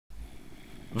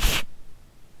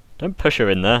Don't push her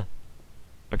in there.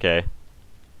 Okay.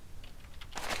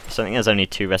 So I think there's only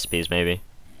 2 recipes, maybe.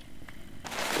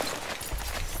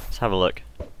 Let's have a look.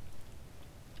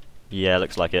 Yeah,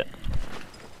 looks like it.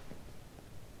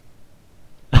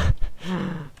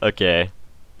 Okay.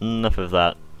 Enough of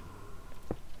that.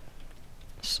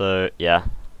 So, yeah.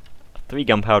 3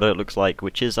 gunpowder, it looks like,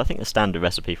 which is, I think, the standard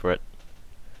recipe for it.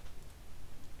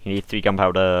 You need 3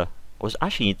 gunpowder.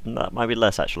 Actually, that might be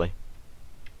less, actually.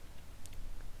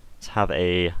 Let's have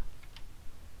a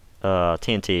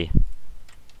TNT.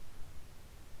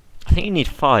 I think you need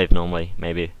 5 normally,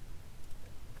 maybe.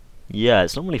 Yeah,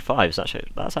 it's normally 5. So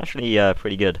that's actually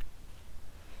pretty good.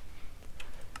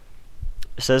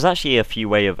 So there's actually a few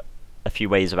ways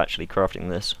of actually crafting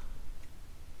this.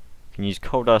 You can use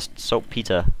coal dust,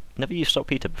 saltpeter. Never used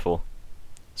saltpeter before.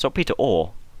 Saltpeter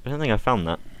ore. I don't think I found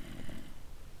that.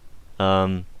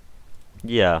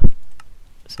 Yeah.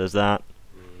 So there's that.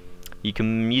 You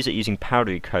can use it using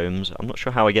powdery combs. I'm not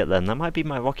sure how I get them. That might be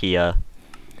my rocky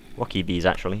bees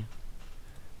actually.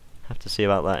 Have to see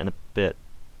about that in a bit.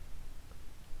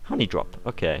 Honey drop.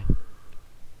 Okay.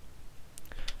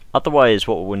 Otherwise,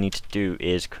 what we'll need to do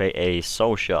is create a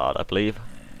soul shard, I believe.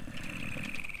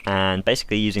 And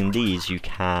basically, using these, you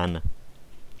can,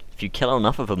 if you kill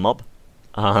enough of a mob,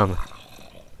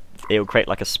 it will create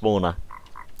like a spawner,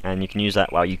 and you can use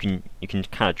that. Well, you can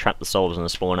kind of trap the souls in a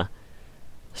spawner.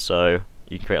 So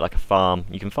you can create like a farm.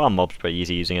 You can farm mobs pretty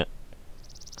easy using it,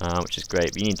 which is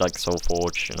great. But you need like soul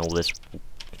forge and all this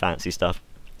fancy stuff.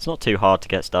 It's not too hard to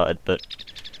get started, but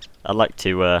I'd like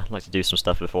to do some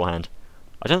stuff beforehand.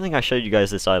 I don't think I showed you guys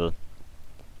this either.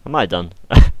 I might have done.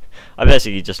 I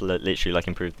basically just literally like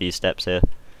improved these steps here.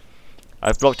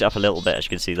 I've blocked it up a little bit, as you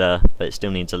can see there, but it still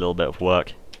needs a little bit of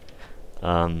work.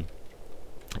 And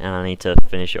I need to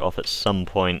finish it off at some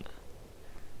point.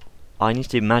 I need to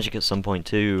do magic at some point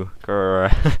too.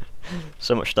 Grrr.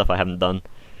 So much stuff I haven't done.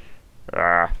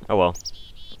 Grrr. Oh well.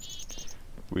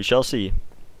 We shall see.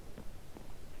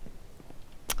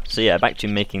 So yeah, back to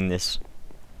making this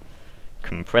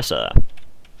compressor.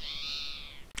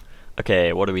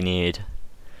 Okay, what do we need?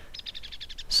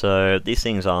 So these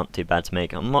things aren't too bad to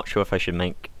make. I'm not sure if I should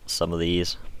make some of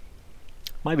these.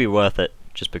 Might be worth it,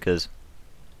 just because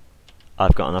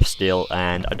I've got enough steel,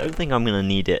 and I don't think I'm going to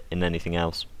need it in anything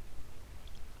else.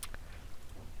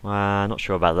 Not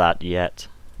sure about that yet.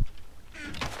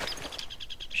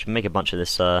 Should make a bunch of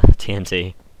this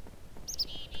TNT.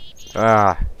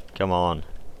 Come on.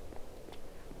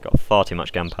 Got far too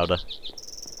much gunpowder.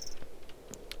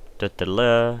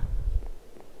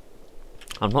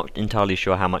 I'm not entirely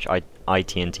sure how much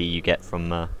ITNT you get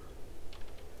from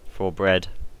for bread.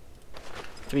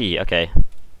 3, okay.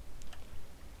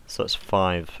 So that's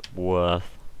 5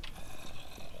 worth.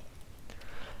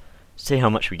 See how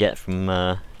much we get from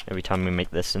every time we make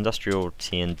this. Industrial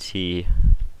TNT.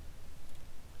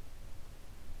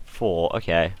 4,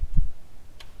 okay.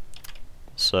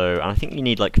 So, and I think you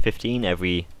need like 15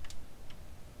 every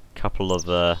couple of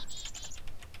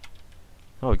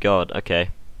oh god, okay.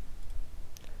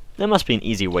 There must be an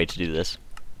easier way to do this,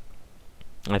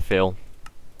 I feel.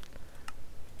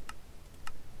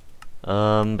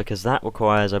 Because that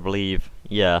requires, I believe,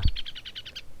 yeah,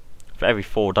 for every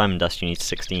 4 diamond dust you need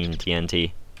 16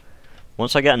 TNT.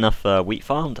 Once I get enough wheat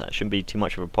farmed, that shouldn't be too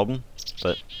much of a problem,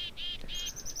 but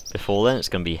before then it's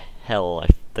going to be hell, I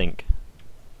think.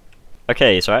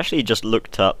 Okay, so I actually just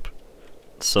looked up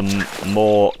some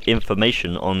more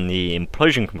information on the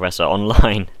Implosion compressor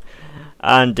online.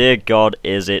 And dear God,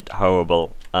 is it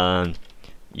horrible.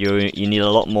 You need a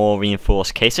lot more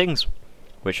reinforced casings,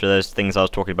 which are those things I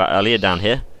was talking about earlier down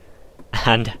here.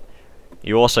 And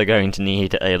you're also going to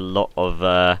need a lot of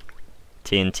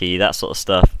TNT, that sort of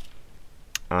stuff.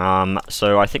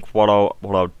 So I think what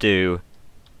I'll do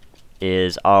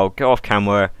is I'll go off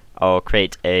camera, I'll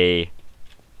create a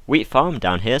wheat farm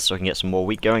down here so I can get some more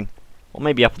wheat going. Or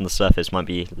maybe up on the surface might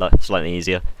be slightly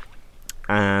easier.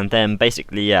 And then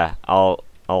basically, yeah, I'll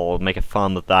make a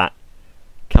farm of that,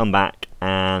 come back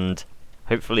and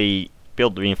hopefully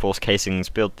build the reinforced casings,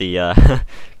 build the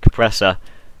compressor,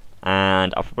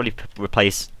 and I'll probably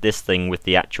replace this thing with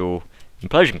the actual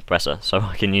implosion compressor so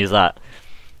I can use that.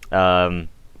 I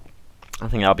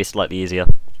think that'll be slightly easier.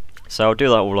 So I'll do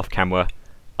that all off camera,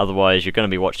 otherwise you're going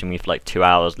to be watching me for like 2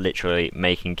 hours literally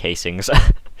making casings.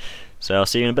 So I'll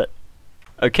see you in a bit.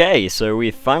 Okay, so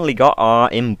we've finally got our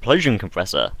implosion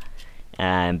compressor,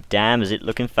 and damn is it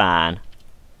looking fine.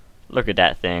 Look at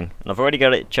that thing, and I've already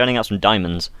got it churning out some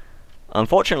diamonds.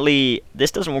 Unfortunately, this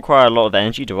doesn't require a lot of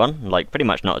energy to run, like pretty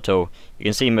much not at all. You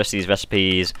can see most of these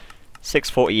recipes,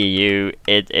 640 EU,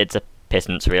 it's a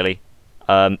pittance really.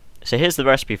 So here's the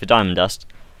recipe for diamond dust.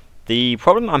 The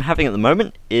problem I'm having at the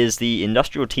moment is the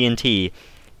industrial TNT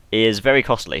is very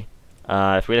costly.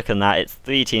 If we look at that, it's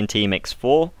 3 TNT makes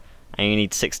 4, and you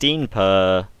need 16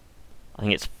 per, I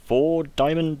think it's 4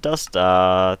 diamond dust?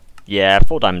 Yeah,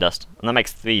 4 diamond dust, and that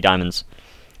makes 3 diamonds.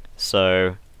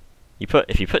 So,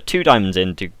 if you put 2 diamonds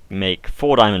in to make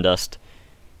 4 diamond dust,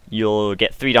 you'll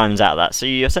get 3 diamonds out of that. So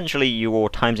you're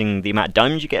timesing the amount of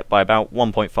diamonds you get by about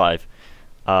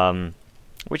 1.5,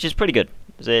 which is pretty good.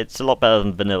 It's a lot better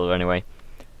than vanilla anyway.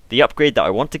 The upgrade that I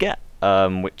want to get,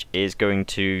 which is going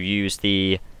to use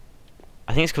the,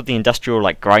 I think it's called the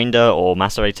industrial grinder or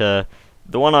macerator,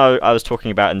 the one I was talking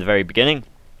about in the very beginning,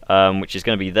 which is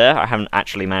going to be there. I haven't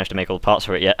actually managed to make all the parts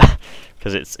for it yet,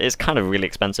 because it's kind of really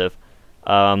expensive.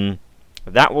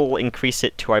 That will increase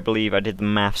it to, I believe, I did the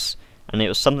maths, and it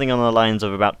was something on the lines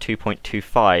of about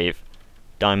 2.25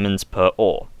 diamonds per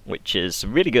ore, which is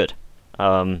really good.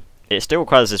 It still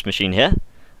requires this machine here,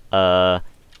 but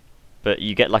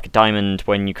you get like a diamond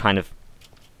when you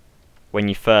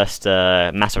first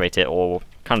macerate it, or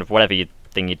kind of whatever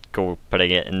thing you'd call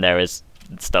putting it in there is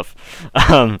stuff.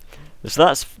 So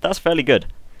that's fairly good.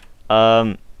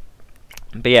 But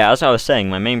yeah, as I was saying,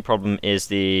 my main problem is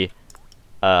the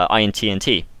iron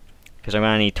TNT, because I'm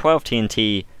going to need 12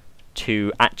 TNT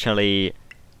to actually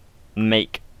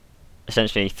make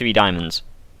essentially 3 diamonds.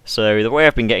 So the way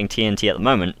I've been getting TNT at the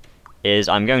moment is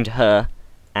I'm going to her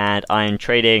and I'm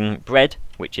trading bread,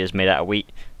 which is made out of wheat,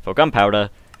 for gunpowder.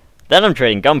 Then I'm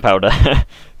trading gunpowder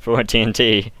for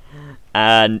TNT,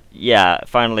 and yeah,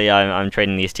 finally I'm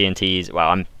trading these TNTs.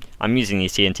 Well, I'm using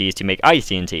these TNTs to make ice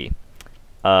TNT.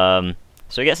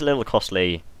 So it gets a little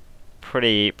costly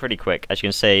pretty quick. As you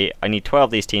can see, I need 12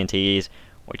 of these TNTs,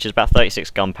 which is about 36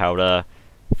 gunpowder,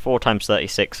 4 times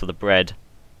 36 for the bread,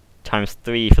 times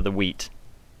 3 for the wheat.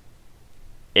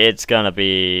 It's gonna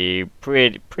be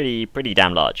pretty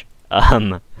damn large.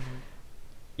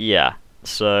 Yeah.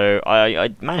 So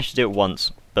I managed to do it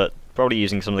once, but probably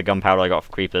using some of the gunpowder I got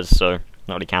for creepers, so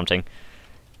not really counting.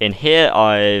 In here,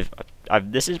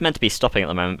 this is meant to be stopping at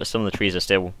the moment, but some of the trees are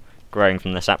still growing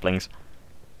from the saplings.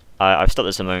 I've stopped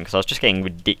this at the moment because I was just getting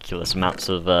ridiculous amounts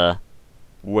of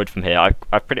wood from here.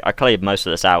 I cleared most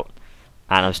of this out,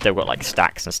 and I've still got like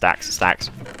stacks and stacks and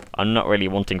stacks. I'm not really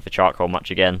wanting for charcoal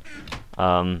much again.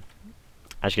 As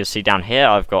you can see down here,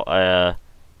 I've got a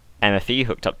MFE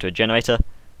hooked up to a generator.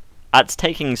 That's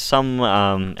taking some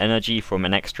energy from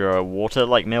an extra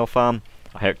water-like mill farm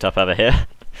I hooked up over here,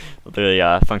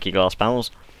 the funky glass panels.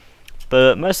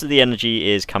 But most of the energy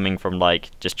is coming from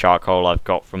just charcoal I've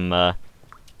got from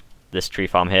this tree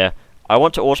farm here. I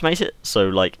want to automate it,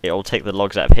 so it'll take the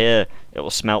logs out of here, it will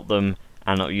smelt them,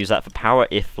 and it'll use that for power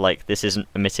if this isn't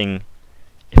emitting.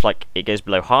 If it goes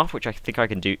below half, which I think I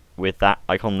can do with that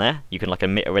icon there, you can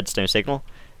emit a redstone signal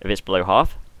if it's below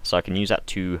half, so I can use that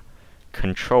to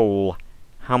control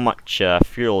how much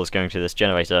fuel is going to this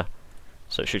generator,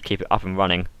 so it should keep it up and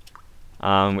running.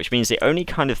 Which means the only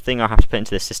kind of thing I have to put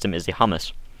into this system is the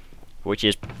hummus, which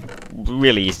is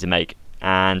really easy to make,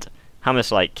 and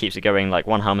hummus keeps it going.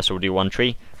 One hummus will do 1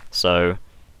 tree, so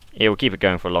it will keep it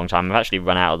going for a long time. I've actually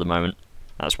run out at the moment,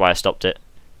 that's why I stopped it.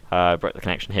 Broke the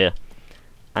connection here.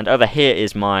 And over here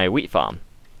is my wheat farm.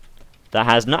 That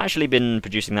has not actually been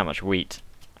producing that much wheat,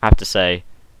 I have to say.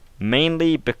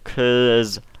 Mainly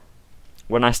because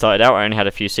when I started out I only had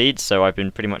a few seeds, so I've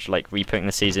been pretty much re-putting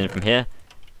the seeds in from here.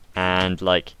 And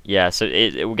yeah, so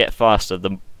it will get faster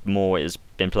the more it's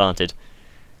been planted.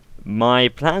 My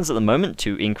plans at the moment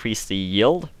to increase the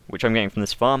yield, which I'm getting from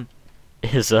this farm,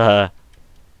 is yeah,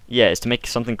 is to make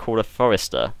something called a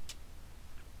forester.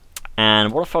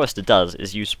 And what a forester does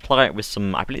is you supply it with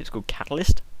some, I believe it's called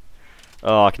catalyst.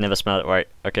 Oh, I can never smell it right.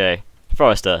 Okay,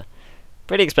 forester.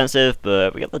 Pretty expensive,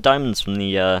 but we got the diamonds from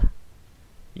the,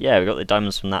 yeah, we got the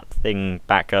diamonds from that thing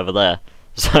back over there.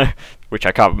 So, which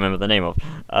I can't remember the name of.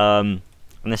 And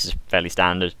this is fairly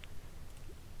standard.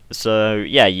 So,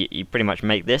 yeah, you pretty much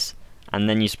make this, and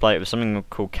then you supply it with something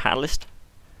called catalyst.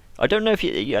 I don't know if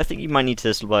I think you might need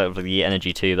to supply it with the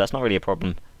energy too, that's not really a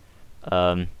problem.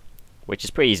 Which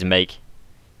is pretty easy to make.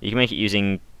 You can make it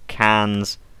using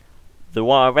cans. The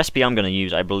recipe I'm going to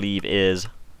use, I believe, is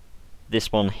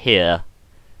this one here,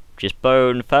 which is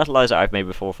bone, fertilizer I've made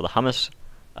before for the hummus.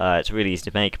 It's really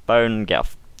easy to make. Bone, get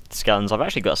off skeletons. I've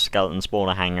actually got a skeleton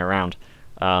spawner hanging around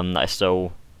that I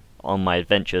stole on my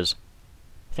adventures.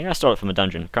 I think I stole it from a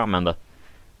dungeon, can't remember.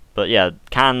 But yeah,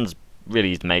 cans, really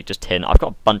easy to make, just tin. I've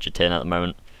got a bunch of tin at the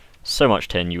moment. So much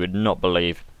tin, you would not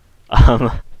believe.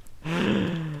 I've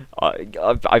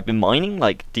been mining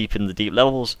deep in the deep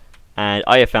levels, and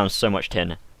I have found so much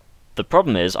tin. The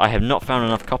problem is I have not found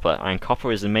enough copper, and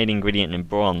copper is the main ingredient in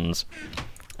bronze.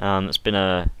 It's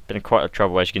been quite a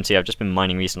trouble. As you can see, I've just been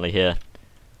mining recently here.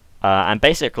 And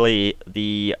basically,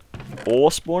 the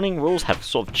ore spawning rules have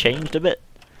sort of changed a bit.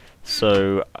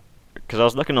 So, because I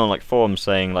was looking on like forums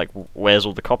saying like, where's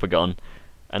all the copper gone?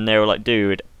 And they were like,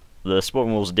 dude, the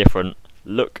spawning rules are different.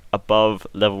 Look above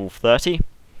level 30.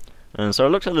 And so I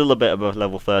looked a little bit above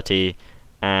level 30,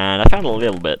 and I found a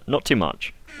little bit, not too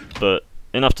much, but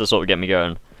enough to sort of get me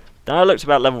going. Then I looked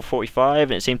about level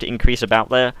 45, and it seemed to increase about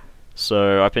there.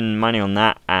 So I've been mining on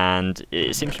that, and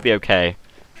it seems to be okay.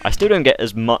 I still don't get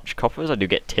as much copper as I do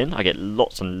get tin. I get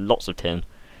lots and lots of tin.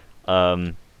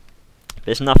 But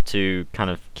it's enough to kind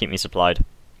of keep me supplied.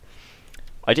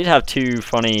 I did have two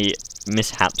funny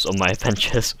mishaps on my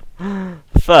adventures.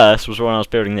 First was when I was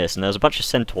building this, and there was a bunch of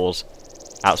centaurs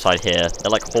outside here. They're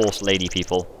like horse lady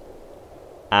people.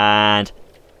 And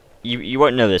you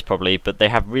won't know this probably, but they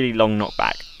have really long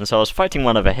knockback. And so I was fighting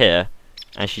one over here,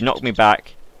 and she knocked me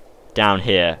back down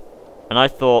here. And I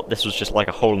thought this was just like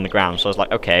a hole in the ground, so I was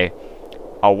like, okay,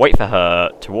 I'll wait for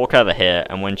her to walk over here,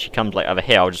 and when she comes like over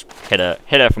here, I'll just hit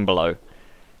her from below.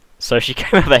 So she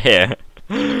came over here,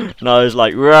 and I was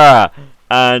like, rah!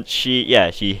 And she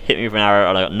hit me with an arrow,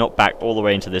 and I got knocked back all the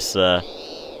way into this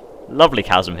lovely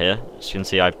chasm here. As you can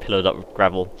see, I pillared up with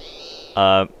gravel.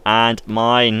 And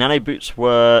my nano boots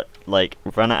were like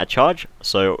run out of charge,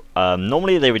 so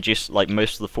normally they reduce like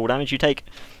most of the fall damage you take,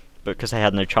 but because they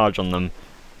had no charge on them,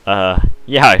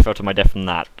 yeah, I fell to my death from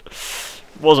that.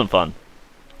 Wasn't fun.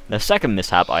 The second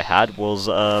mishap I had was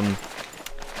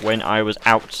when I was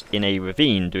out in a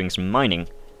ravine doing some mining,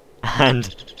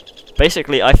 and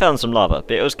basically I found some lava,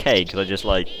 but it was okay because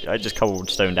I just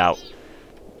cobblestoned out.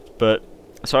 But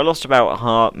so I lost about a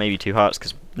heart, maybe 2 hearts,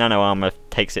 because nano armor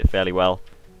takes it fairly well.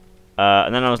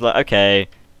 And then I was like, okay,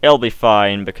 it'll be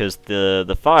fine because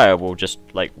the fire will just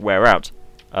like wear out.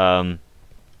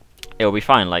 It'll be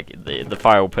fine, like the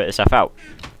fire will put itself out.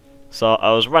 So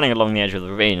I was running along the edge of the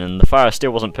ravine, and the fire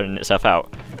still wasn't putting itself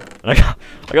out. And I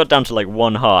got down to like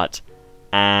 1 heart,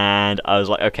 and I was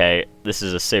like, okay, this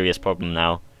is a serious problem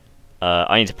now.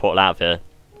 I need to portal out of here.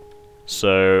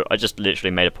 So I just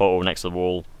literally made a portal next to the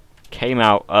wall, came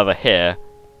out over here,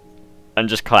 and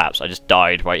just collapsed. I just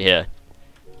died right here.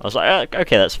 I was like,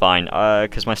 okay, that's fine,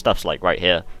 because my stuff's like right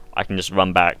here. I can just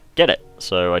run back, get it.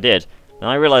 So I did. And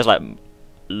I realized like a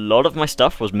lot of my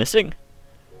stuff was missing.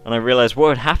 And I realized what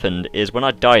had happened is when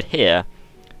I died here,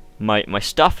 my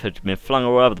stuff had been flung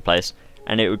all over the place,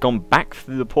 and it had gone back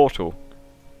through the portal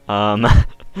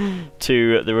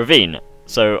to the ravine.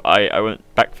 So I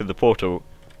went back through the portal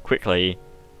quickly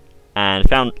and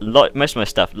found most of my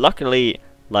stuff. Luckily,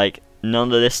 like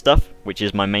none of this stuff, which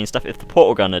is my main stuff. If the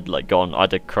portal gun had like gone,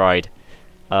 I'd have cried.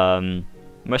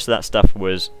 Most of that stuff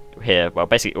was here. Well,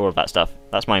 basically all of that stuff.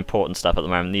 That's my important stuff at the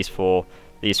moment. These four,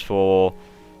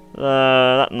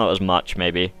 not as much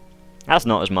maybe. That's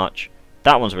not as much.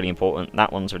 That one's really important.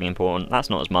 That one's really important. That's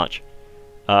not as much.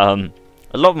 A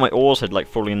lot of my ores had like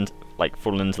fallen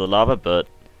into the lava, but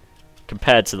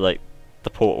compared to like the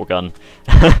portal gun,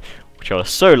 which I was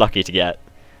so lucky to get,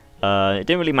 it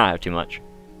didn't really matter too much.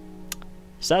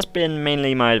 So that's been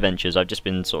mainly my adventures. I've just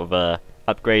been sort of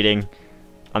upgrading.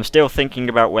 I'm still thinking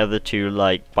about whether to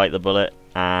like bite the bullet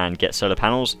and get solar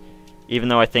panels, even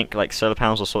though I think like solar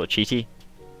panels are sort of cheaty,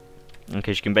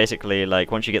 because you can basically like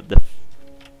once you get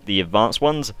the advanced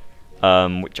ones,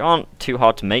 which aren't too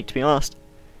hard to make to be honest,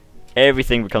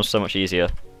 everything becomes so much easier.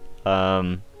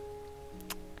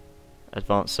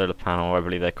 Advanced solar panel, I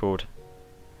believe they're called.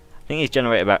 I think these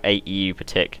generate about 8 EU per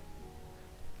tick,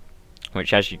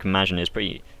 which as you can imagine is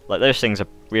pretty, like those things are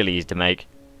really easy to make.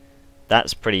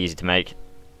 That's pretty easy to make.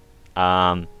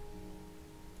 And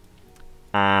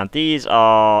these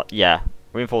are, yeah,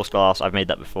 reinforced glass, I've made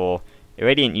that before.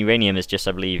 Irradiant uranium is just,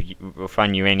 I believe,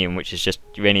 refined uranium, which is just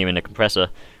uranium in a compressor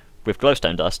with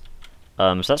glowstone dust.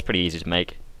 So that's pretty easy to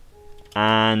make.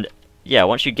 And yeah,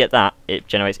 once you get that, it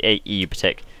generates 8 EU per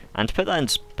tick. And to put that in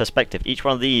perspective, each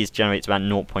one of these generates about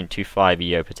 0.25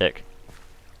 EU per tick.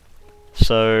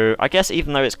 So I guess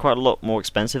even though it's quite a lot more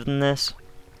expensive than this,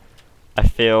 I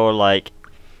feel like,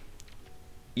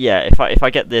 yeah, if I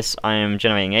get this, I am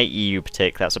generating 8 EU per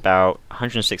tick. That's about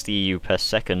 160 EU per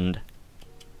second.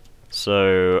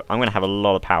 So I'm gonna have a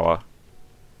lot of power.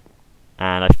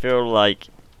 And I feel like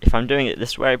if I'm doing it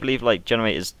this way, I believe like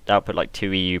generators output like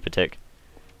 2 EU per tick,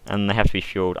 and they have to be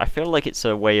fueled. I feel like it's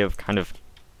a way of kind of,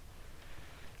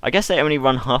 I guess they only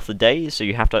run half the day, so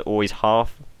you have to always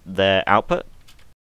half their output.